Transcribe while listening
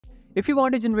If you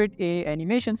want to generate AI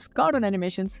animations, cartoon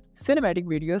animations, cinematic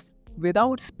videos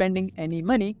without spending any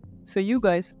money, so you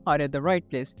guys are at the right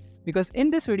place. Because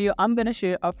in this video, I'm gonna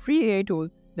share a free AI tool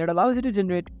that allows you to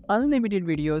generate unlimited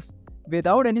videos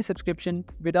without any subscription,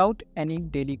 without any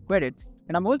daily credits.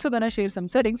 And I'm also gonna share some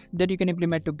settings that you can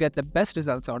implement to get the best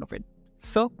results out of it.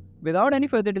 So without any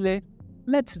further delay,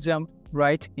 let's jump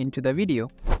right into the video.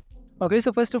 Okay,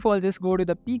 so first of all, just go to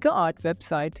the Pika Art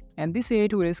website, and this AI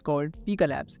tool is called Pika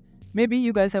Labs. Maybe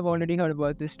you guys have already heard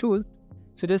about this tool.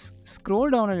 So just scroll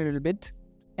down a little bit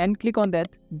and click on that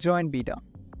Join Beta,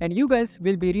 and you guys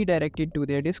will be redirected to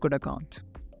their Discord account.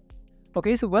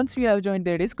 Okay, so once you have joined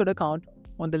their Discord account,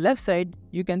 on the left side,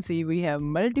 you can see we have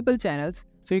multiple channels.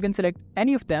 So you can select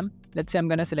any of them. Let's say I'm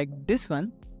gonna select this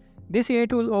one. This AI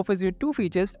tool offers you two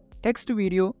features: text to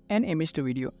video and image to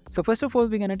video. So first of all,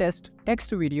 we're gonna test text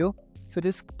to video. So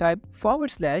just type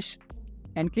 /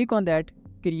 and click on that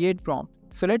create prompt.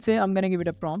 So let's say I'm gonna give it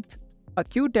a prompt: a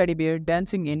cute teddy bear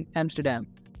dancing in Amsterdam.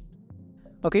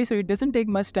 Okay, so it doesn't take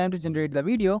much time to generate the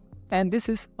video, and this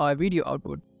is our video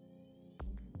output.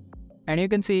 And you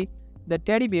can see the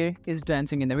teddy bear is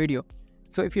dancing in the video.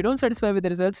 So if you don't satisfy with the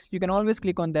results, you can always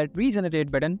click on that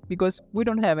regenerate button because we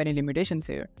don't have any limitations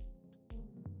here.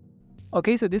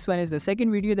 Okay, so this one is the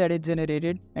second video that is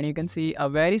generated, and you can see a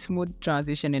very smooth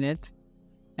transition in it.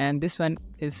 And this one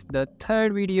is the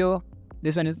third video.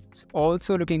 This one is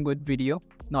also looking good video,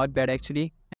 not bad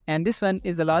actually. And this one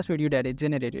is the last video that is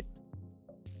generated.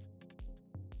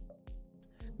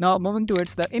 Now moving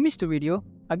towards the image to video,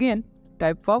 again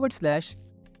type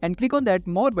 / and click on that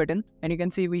more button, and you can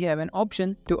see we have an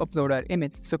option to upload our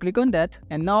image. So click on that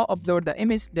and now upload the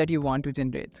image that you want to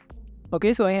generate.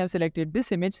 Okay, so I have selected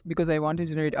this image because I want to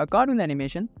generate a cartoon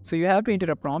animation. So you have to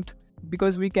enter a prompt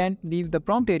because we can't leave the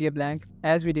prompt area blank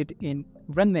as we did in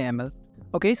Runway ML.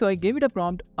 Okay, so I gave it a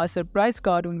prompt: a surprise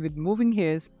cartoon with moving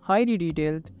hairs, highly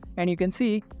detailed, and you can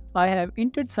see I have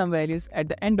entered some values at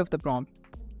the end of the prompt.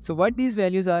 So what these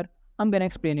values are, I'm gonna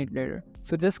explain it later.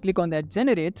 So just click on that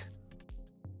generate.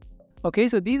 Okay,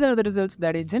 so these are the results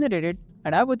that it generated,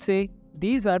 and I would say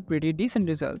these are pretty decent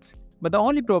results. But the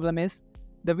only problem is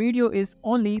the video is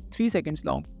only 3 seconds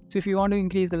long. So if you want to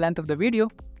increase the length of the video,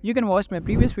 you can watch my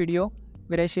previous video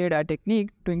where I shared a technique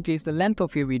to increase the length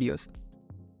of your videos.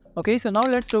 Okay, so now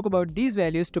let's talk about these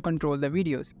values to control the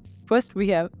videos. First, we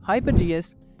have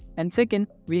HyperGS, and second,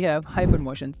 we have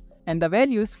HyperMotion. And the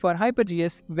values for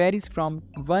HyperGS varies from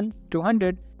 1 to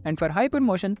 100, and for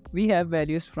HyperMotion, we have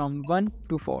values from 1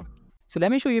 to 4. So let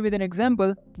me show you with an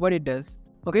example what it does.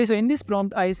 Okay, so in this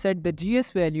prompt, I set the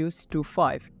GS values to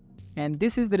 5, and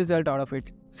this is the result out of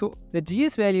it. So the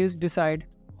GS values decide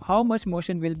how much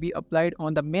motion will be applied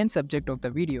on the main subject of the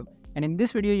video. And in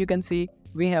this video, you can see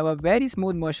we have a very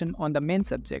smooth motion on the main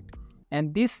subject.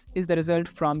 And this is the result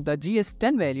from the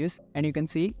GS10 values, and you can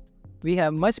see we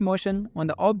have much motion on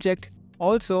the object,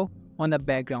 also on the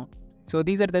background. So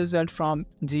these are the results from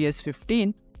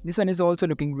GS15. This one is also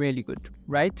looking really good,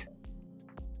 right?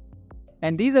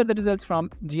 And these are the results from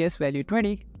GS value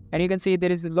 20, and you can see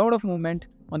there is a lot of movement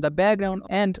on the background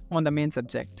and on the main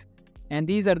subject. And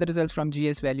these are the results from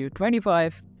GS value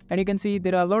 25, and you can see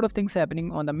there are a lot of things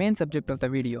happening on the main subject of the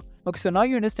video. Okay, so now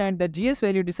you understand that GS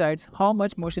value decides how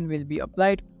much motion will be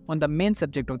applied on the main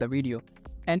subject of the video.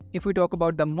 And if we talk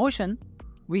about the motion,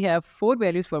 we have 4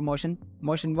 values for motion: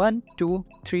 motion 1, 2,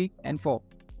 3, and 4.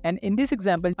 And in this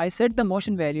example, I set the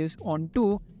motion values on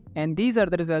 2, and these are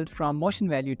the results from motion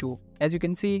value 2. As you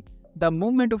can see, the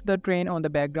movement of the train on the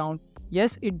background,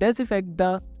 yes, it does affect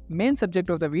the main subject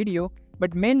of the video,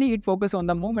 but mainly it focuses on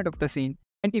the movement of the scene.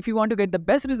 And if you want to get the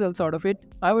best results out of it,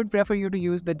 I would prefer you to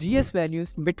use the GS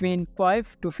values between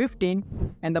 5 to 15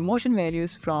 and the motion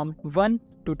values from 1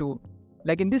 to 2.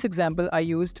 Like in this example, I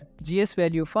used GS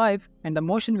value 5 and the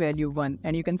motion value 1,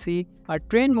 and you can see a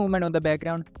train movement on the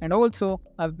background and also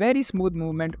a very smooth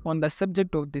movement on the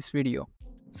subject of this video.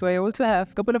 So I also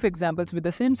have a couple of examples with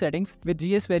the same settings with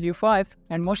GS value 5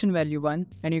 and motion value 1,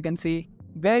 and you can see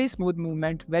very smooth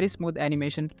movement, very smooth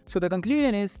animation. So the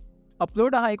conclusion is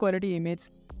upload a high quality image,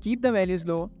 keep the values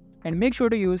low, and make sure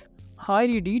to use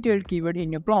highly detailed keyword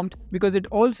in your prompt because it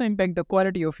also impacts the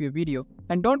quality of your video.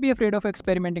 And don't be afraid of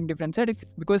experimenting different settings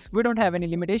because we don't have any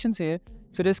limitations here.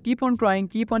 So just keep on trying,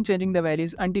 keep on changing the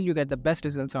values until you get the best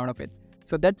results out of it.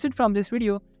 So that's it from this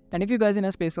video. And if you guys are in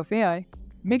a space of AI,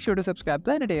 make sure to subscribe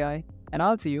planetai, and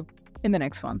I'll see you in the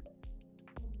next one.